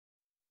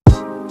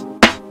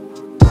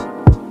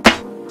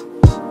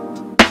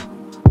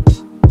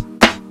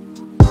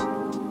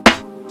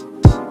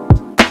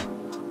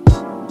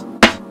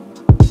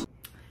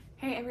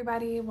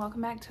everybody,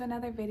 welcome back to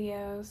another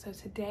video. So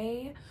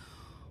today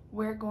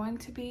we're going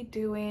to be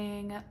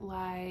doing,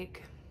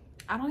 like,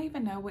 I don't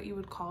even know what you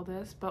would call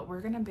this, but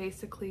we're gonna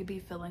basically be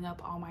filling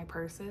up all my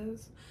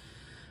purses.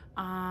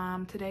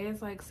 Today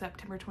is like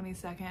September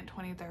 22nd,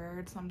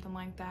 23rd, something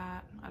like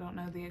that. I don't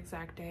know the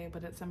exact day,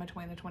 but it's in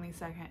between the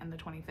 22nd and the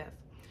 25th.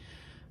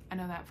 I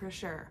know that for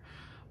sure,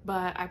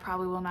 but I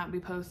probably will not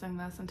be posting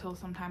this until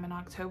sometime in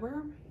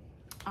October.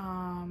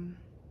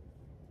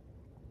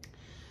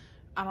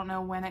 I don't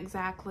know when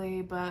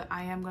exactly, but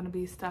I am going to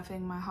be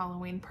stuffing my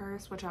Halloween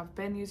purse, which I've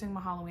been using my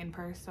Halloween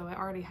purse, so it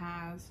already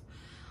has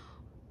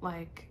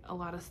like a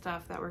lot of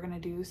stuff that we're going to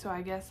do. So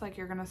I guess like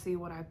you're going to see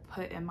what I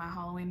put in my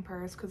Halloween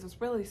purse because it's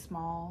really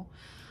small,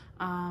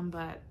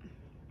 but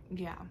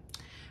yeah.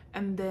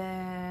 And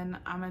then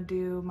I'm going to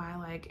do my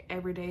like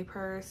everyday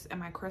purse and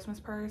my Christmas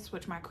purse,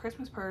 which my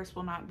Christmas purse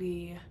will not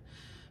be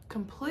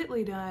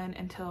completely done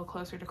until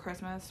closer to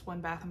Christmas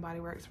when Bath & Body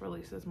Works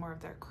releases more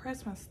of their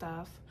Christmas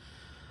stuff.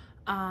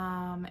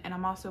 And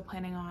I'm also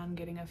planning on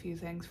getting a few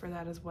things for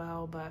that as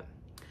well, but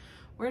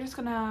we're just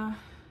gonna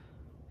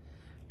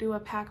do a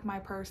pack my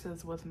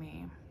purses with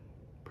me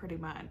pretty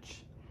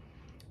much.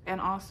 And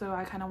also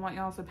I kind of want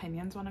y'all's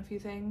opinions on a few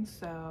things,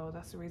 so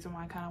that's the reason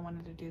why I kind of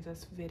wanted to do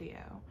this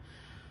video.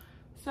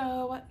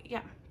 So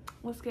yeah,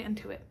 let's get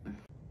into it.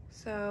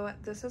 So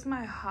this is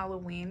my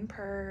Halloween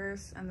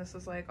purse, and this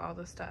is like all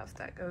the stuff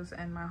that goes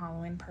in my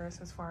Halloween purse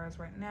as far as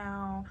right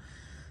now.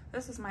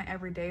 This is my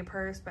everyday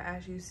purse, but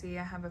as you see,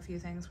 I have a few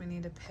things we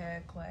need to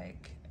pick,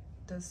 like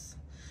this.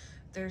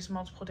 There's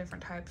multiple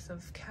different types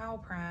of cow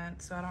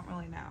print, so I don't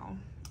really know.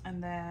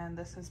 And then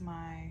this is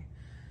my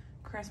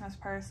Christmas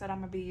purse that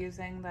I'm gonna be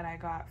using that I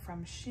got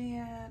from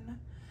Shein.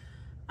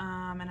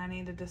 And I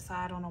need to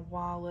decide on a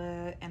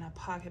wallet and a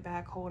pocket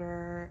bag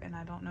holder, and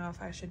I don't know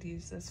if I should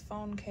use this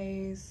phone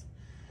case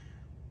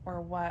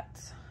or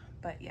what,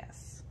 but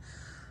yes.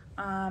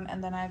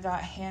 And then I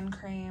got hand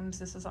creams.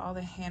 This is all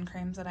the hand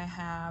creams that I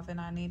have,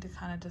 and I need to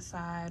kind of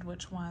decide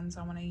which ones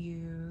I want to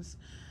use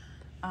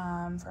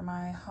for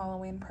my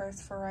Halloween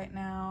purse for right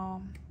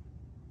now.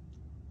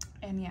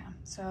 And yeah,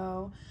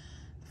 so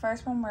the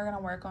first one we're going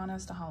to work on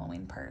is the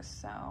Halloween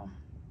purse.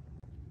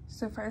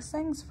 So first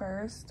things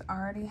first, I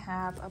already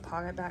have a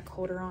pocket back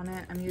holder on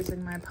it. I'm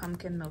using my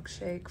pumpkin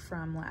milkshake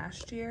from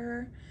last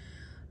year,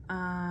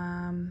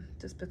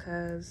 just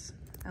because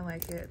I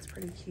like it. It's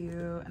pretty cute,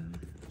 and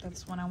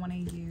that's what I want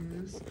to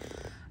use.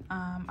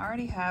 I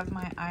already have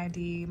my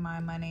ID, my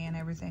money, and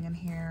everything in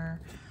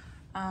here,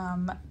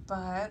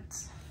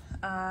 but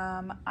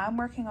I'm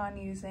working on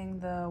using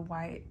the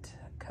white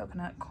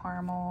coconut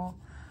caramel.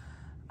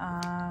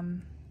 I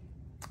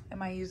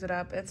might use it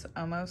up. It's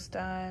almost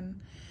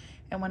done,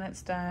 and when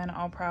it's done,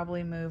 I'll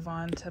probably move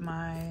on to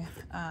my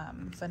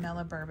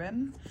vanilla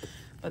bourbon.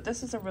 But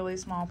this is a really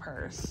small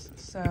purse,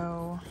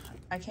 so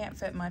I can't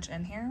fit much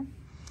in here.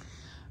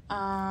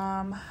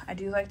 I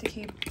do like to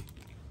keep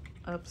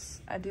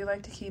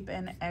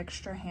an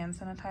extra hand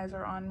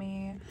sanitizer on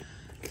me,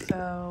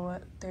 so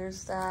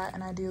there's that.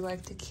 And I do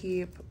like to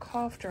keep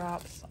cough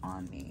drops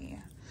on me,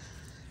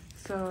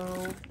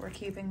 so we're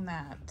keeping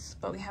that.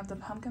 But we have the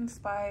pumpkin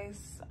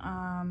spice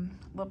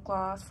lip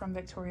gloss from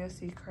Victoria's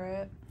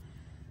Secret.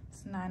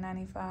 It's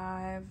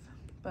 $9.95,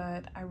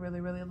 but I really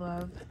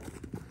love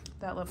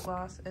that lip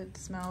gloss. It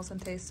smells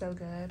and tastes so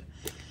good.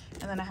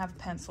 And then I have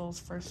pencils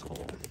for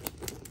school.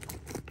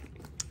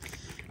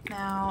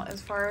 Now,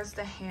 as far as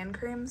the hand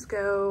creams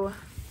go,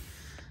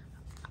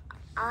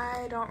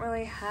 I don't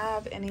really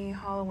have any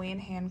Halloween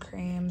hand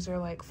creams or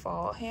like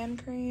fall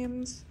hand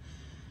creams.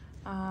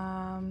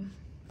 And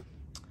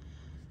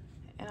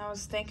I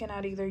was thinking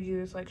I'd either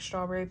use like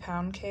strawberry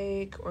pound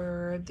cake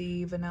or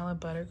the vanilla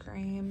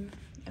buttercream,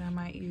 and I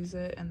might use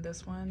it in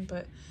this one,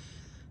 but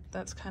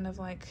that's kind of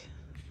like,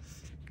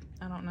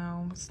 I don't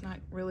know, it's not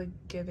really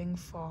giving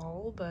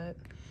fall, but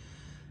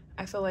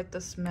I feel like the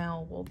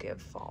smell will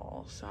give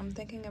fall, so I'm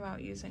thinking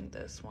about using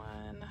this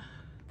one.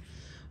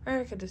 Or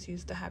I could just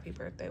use the happy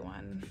birthday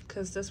one,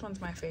 because this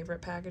one's my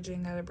favorite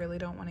packaging. I really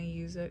don't want to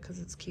use it because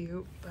it's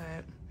cute,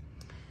 but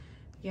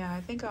yeah,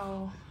 I think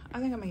I'm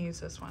gonna use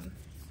this one.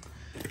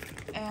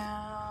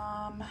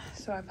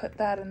 So I put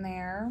that in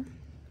there.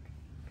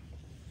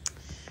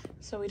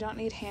 So we don't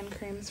need hand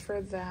creams for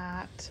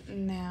that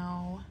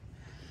now.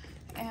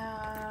 And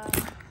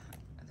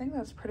I think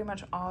that's pretty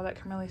much all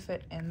that can really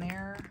fit in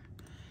there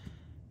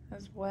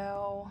as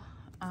well.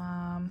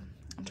 I'm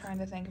trying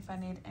to think if I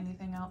need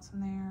anything else in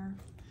there.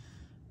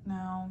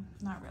 No,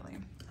 not really.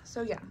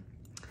 So yeah,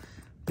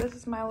 this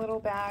is my little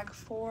bag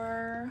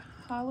for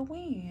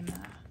Halloween,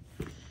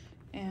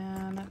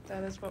 and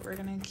that is what we're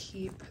gonna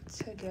keep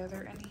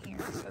together in here.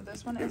 So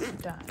this one is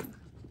done.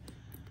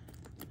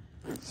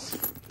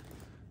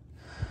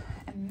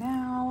 And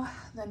now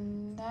the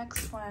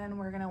next one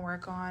we're gonna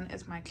work on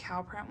is my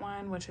cow print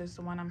one, which is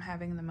the one I'm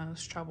having the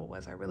most trouble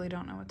with. I really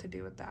don't know what to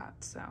do with that.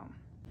 So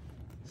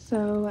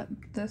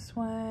this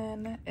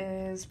one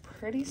is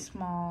pretty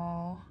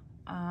small.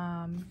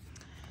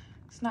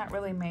 It's not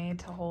really made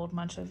to hold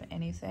much of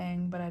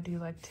anything, but I do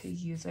like to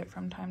use it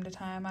from time to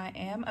time. I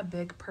am a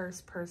big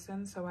purse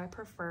person, so I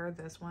prefer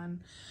this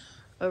one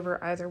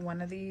over either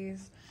one of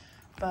these.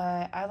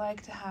 But I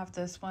like to have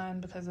this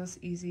one because it's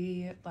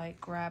easy,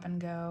 like grab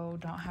and go,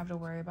 don't have to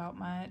worry about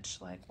much,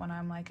 like when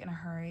I'm like in a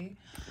hurry.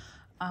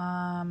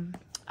 I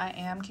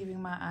am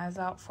keeping my eyes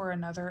out for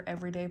another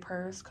everyday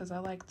purse because I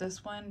like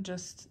this one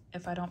just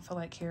if I don't feel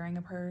like carrying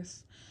a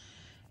purse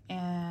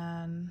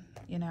and,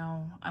 you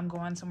know, I'm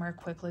going somewhere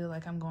quickly,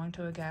 like I'm going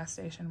to a gas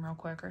station real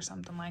quick or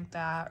something like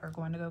that, or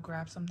going to go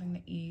grab something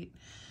to eat.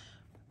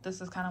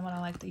 This is kind of what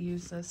I like to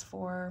use this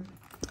for.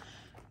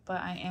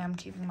 But I am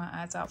keeping my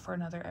eyes out for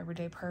another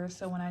everyday purse.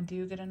 So when I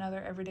do get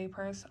another everyday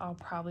purse, I'll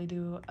probably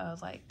do a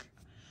like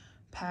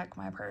pack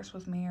my purse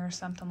with me or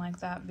something like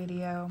that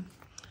video.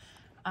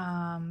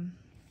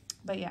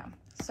 But yeah,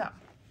 so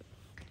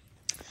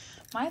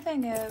my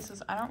thing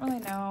is I don't really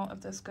know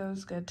if this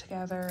goes good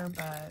together,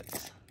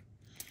 but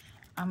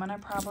I'm gonna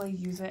probably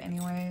use it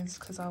anyways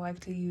because I like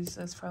to use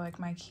this for like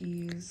my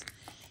keys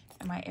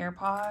and my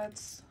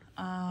AirPods.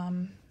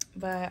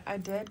 But I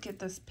did get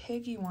this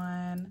piggy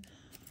one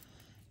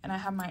and I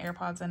have my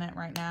AirPods in it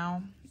right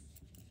now,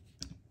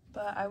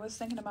 but I was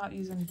thinking about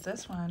using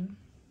this one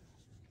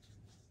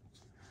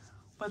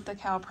with the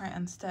cow print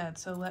instead.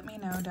 So let me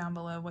know down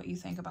below what you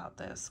think about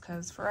this,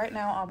 because for right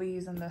now I'll be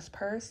using this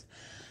purse,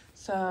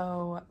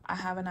 so I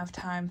have enough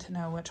time to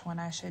know which one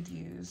I should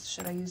use.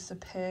 Should I use the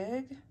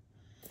pig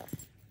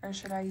or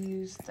should I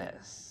use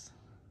this?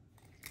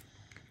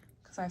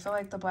 Because I feel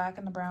like the black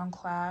and the brown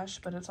clash,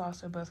 but it's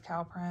also both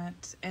cow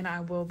print, and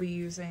I will be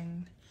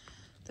using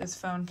this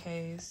phone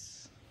case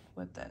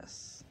with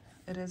this.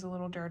 It is a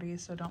little dirty,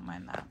 so don't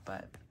mind that,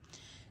 but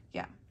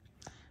yeah,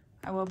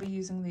 I will be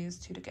using these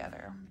two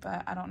together,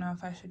 but I don't know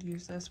if I should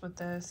use this with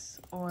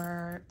this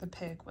or the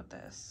pig with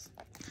this.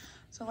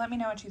 So let me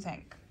know what you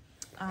think.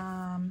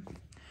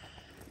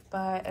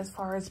 But as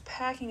far as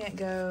packing it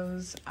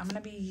goes, I'm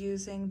going to be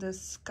using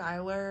this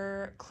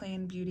Skylar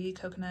Clean Beauty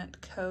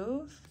Coconut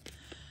Cove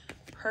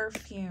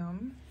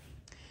perfume,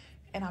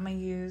 and I'm going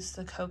to use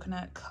the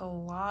Coconut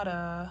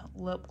Colada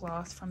lip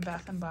gloss from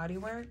Bath & Body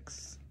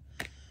Works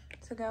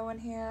to go in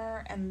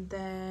here. And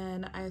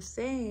then I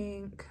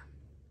think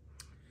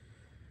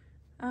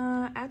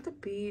at the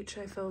beach,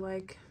 I feel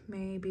like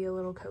maybe a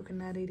little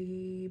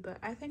coconutty, but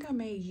I think I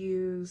may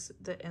use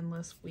the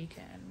Endless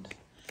Weekend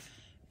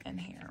in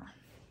here.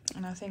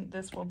 And I think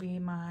this will be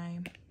my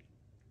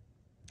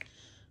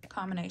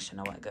combination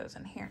of what goes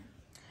in here.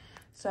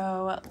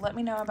 So let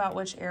me know about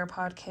which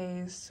AirPod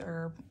case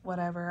or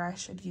whatever I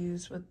should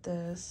use with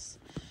this.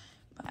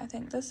 But I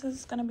think this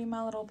is going to be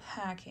my little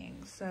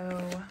packing.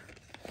 So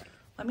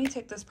let me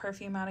take this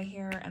perfume out of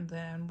here and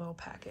then we'll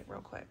pack it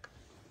real quick.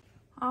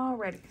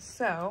 Alrighty,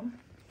 so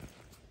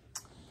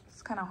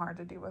it's kind of hard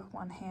to do with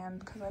one hand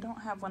because I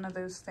don't have one of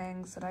those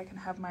things that I can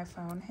have my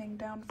phone hang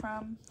down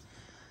from.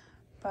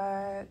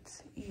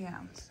 But yeah,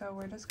 so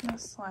we're just gonna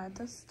slide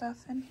this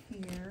stuff in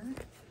here.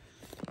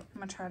 I'm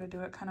gonna try to do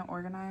it kind of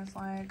organized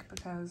like,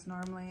 because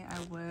normally I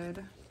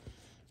would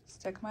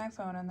stick my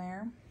phone in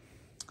there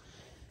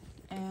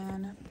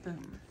and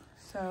boom.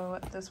 So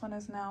this one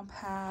is now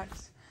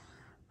packed.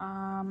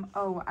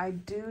 Oh, I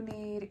do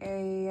need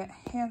a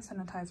hand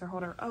sanitizer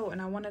holder. Oh,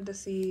 and I wanted to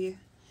see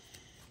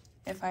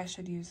if I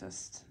should use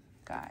this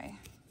guy.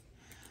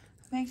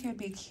 I think he would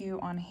be cute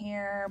on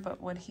here,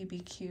 but would he be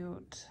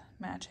cute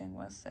matching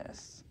with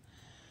this?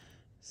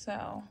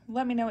 So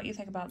let me know what you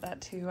think about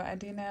that too. I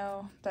do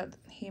know that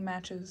he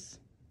matches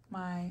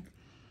my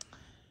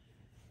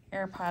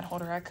AirPod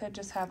holder. I could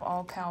just have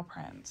all cow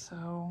print,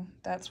 so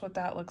that's what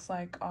that looks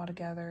like all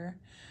together,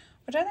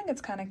 which I think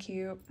it's kind of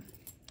cute.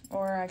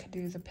 Or I could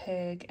do the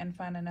pig and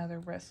find another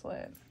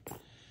wristlet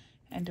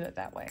and do it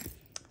that way.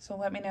 So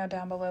let me know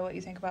down below what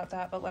you think about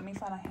that, but let me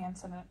find a hand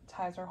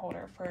sanitizer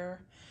holder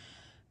for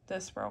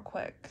this real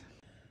quick.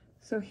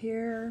 So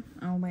here,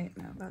 oh wait,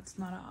 no, that's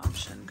not an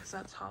option because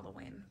that's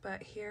Halloween.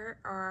 But here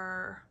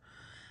are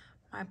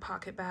my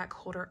pocket bag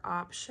holder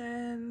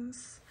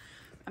options.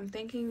 I'm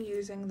thinking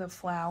using the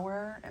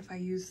flower if I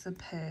use the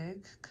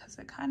pig because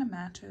it kind of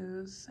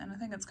matches and I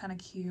think it's kind of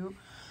cute.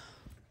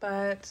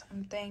 But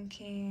I'm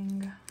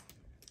thinking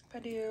if I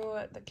do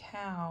the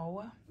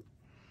cow,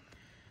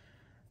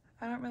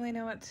 I don't really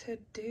know what to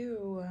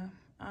do.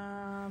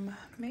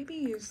 Maybe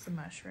use the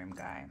mushroom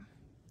guy.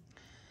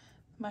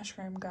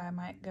 Mushroom guy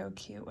might go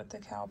cute with the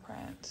cow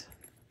print.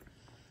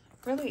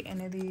 Really,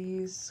 any of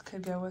these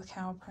could go with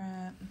cow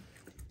print.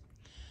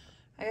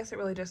 I guess it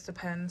really just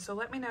depends. So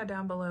let me know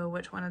down below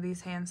which one of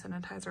these hand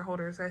sanitizer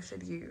holders I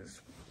should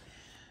use.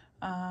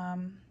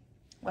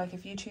 Like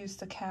if you choose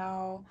the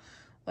cow,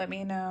 let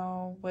me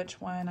know which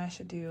one I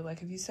should do.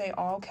 Like if you say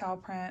all cow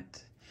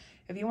print,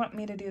 if you want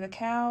me to do the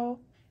cow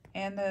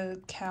and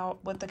the cow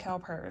with the cow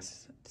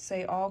purse,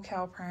 say all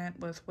cow print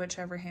with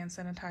whichever hand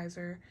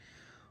sanitizer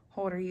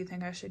holder you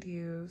think I should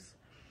use.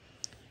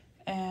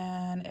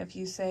 And if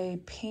you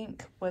say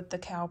pink with the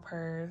cow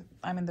purse,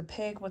 I mean the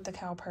pig with the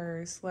cow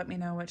purse, let me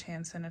know which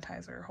hand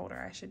sanitizer holder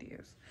I should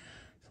use.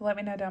 So let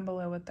me know down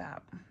below with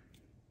that.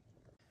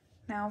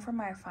 Now for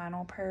my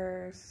final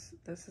purse.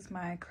 This is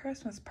my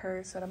Christmas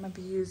purse that I'm gonna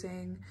be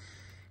using.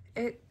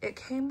 It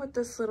came with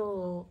this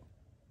little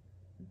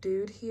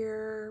dude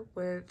here,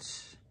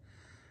 which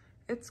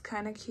it's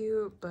kind of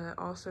cute, but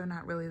also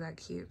not really that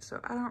cute.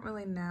 So I don't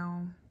really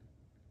know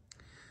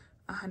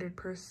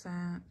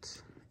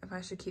 100% if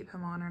I should keep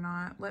him on or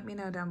not. Let me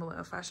know down below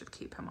if I should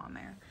keep him on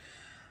there.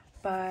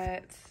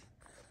 But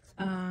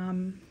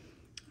I'm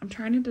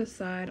trying to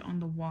decide on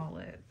the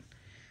wallet.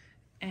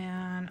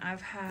 And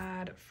I've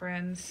had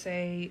friends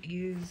say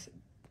use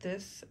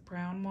this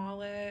brown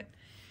wallet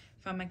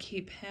if I'm gonna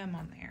keep him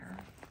on there,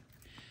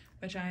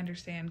 which I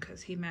understand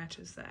because he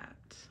matches that.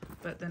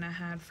 But then I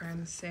had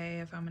friends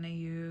say if I'm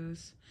gonna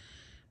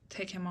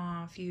take him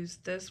off, use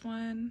this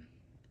one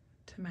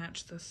to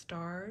match the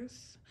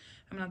stars.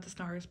 I mean, not the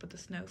stars, but the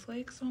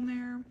snowflakes on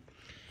there.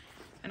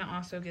 And I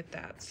also get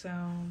that. So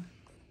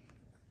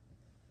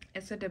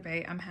it's a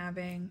debate I'm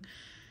having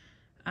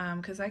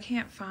because I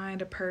can't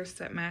find a purse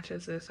that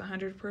matches this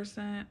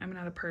 100%. I mean,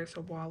 not a purse,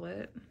 a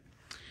wallet.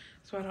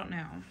 So I don't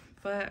know.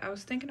 But I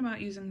was thinking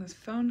about using this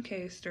phone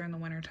case during the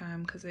winter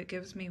time because it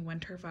gives me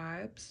winter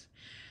vibes.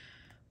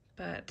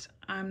 But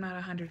I'm not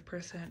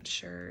 100%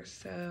 sure.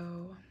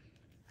 So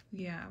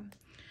yeah.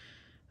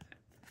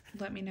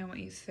 Let me know what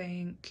you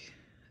think.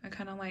 I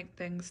kind of like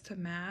things to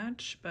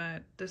match,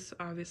 but this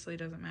obviously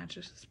doesn't match.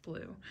 This is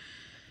blue.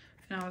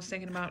 And I was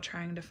thinking about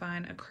trying to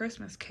find a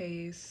Christmas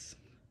case,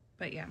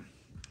 but yeah.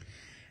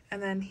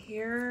 And then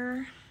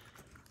here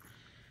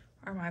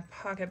are my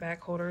pocket bag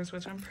holders,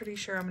 which I'm pretty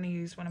sure I'm going to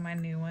use one of my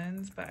new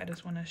ones, but I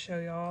just want to show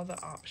y'all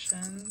the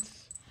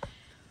options.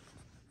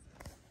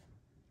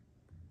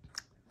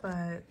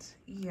 But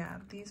yeah,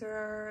 these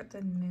are the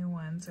new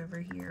ones over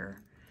here.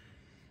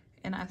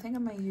 And I think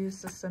I'm going to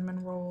use the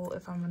cinnamon roll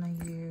if I'm going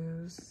to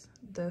use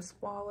this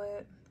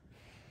wallet,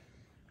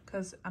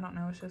 because I don't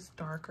know, it's just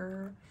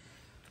darker.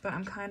 But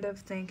I'm kind of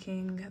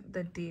thinking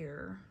the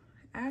deer.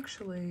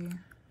 Actually,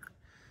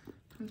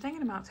 I'm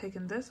thinking about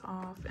taking this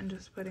off and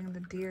just putting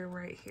the deer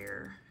right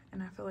here.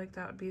 And I feel like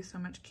that would be so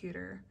much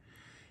cuter.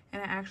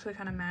 And it actually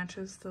kind of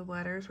matches the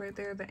letters right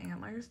there, the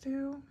antlers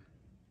do.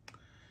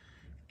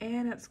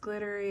 And it's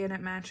glittery and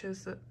it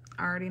matches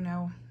I already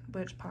know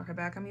which pocket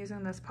bag I'm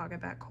using, this pocket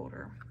bag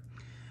holder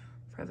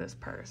for this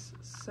purse.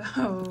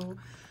 So,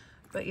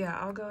 but yeah,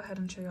 I'll go ahead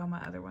and show you all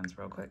my other ones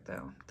real quick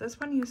though. This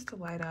one used to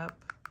light up,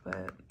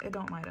 but it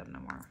don't light up no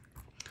more.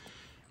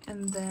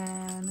 And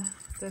then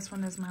this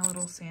one is my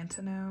little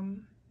Santa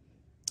gnome,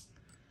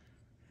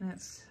 and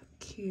it's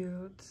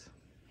cute.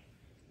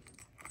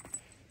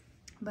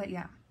 But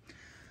yeah,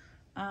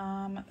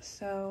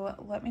 so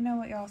let me know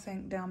what y'all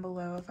think down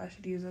below if I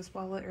should use this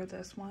wallet or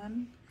this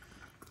one,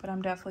 but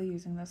I'm definitely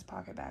using this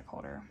pocket bag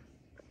holder.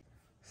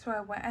 So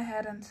I went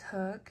ahead and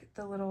took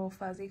the little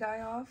fuzzy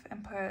guy off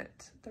and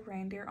put the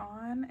reindeer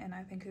on, and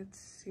I think it's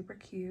super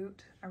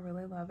cute. I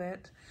really love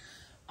it.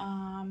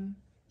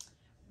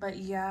 But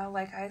yeah,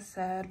 like I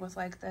said, with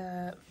like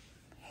the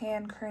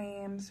hand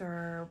creams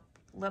or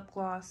lip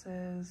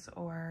glosses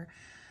or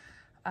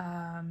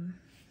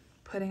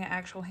putting an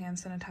actual hand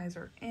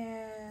sanitizer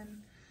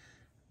in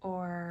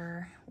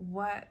or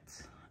what,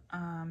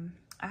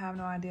 I have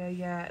no idea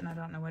yet, and I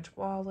don't know which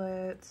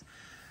wallet.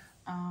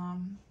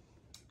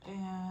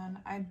 And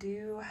I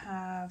do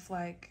have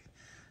like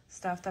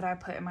stuff that I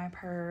put in my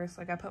purse.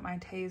 Like I put my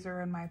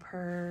taser in my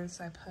purse.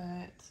 I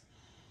put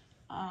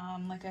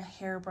like a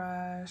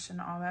hairbrush and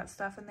all that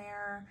stuff in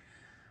there.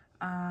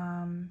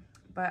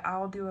 But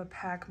I'll do a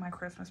pack my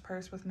Christmas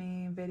purse with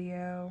me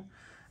video.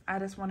 I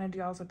just wanted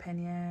y'all's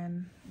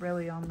opinion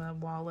really on the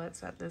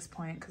wallets at this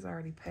point because I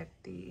already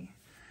picked the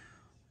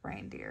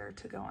reindeer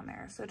to go in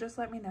there. So just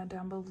let me know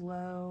down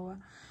below.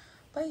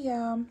 But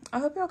yeah, I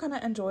hope y'all kind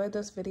of enjoyed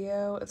this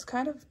video. It's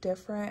kind of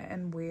different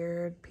and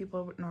weird.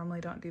 People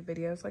normally don't do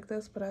videos like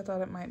this, but I thought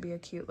it might be a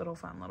cute little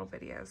fun little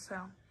video. So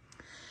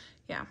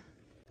yeah.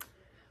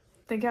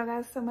 Thank y'all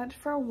guys so much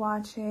for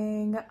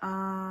watching.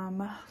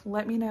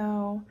 Let me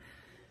know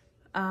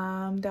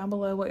down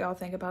below what y'all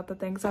think about the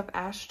things I've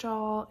asked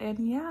y'all.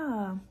 And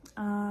yeah,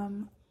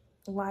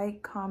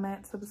 like,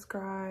 comment,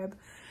 subscribe,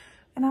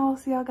 and I will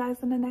see y'all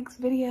guys in the next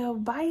video.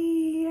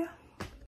 Bye.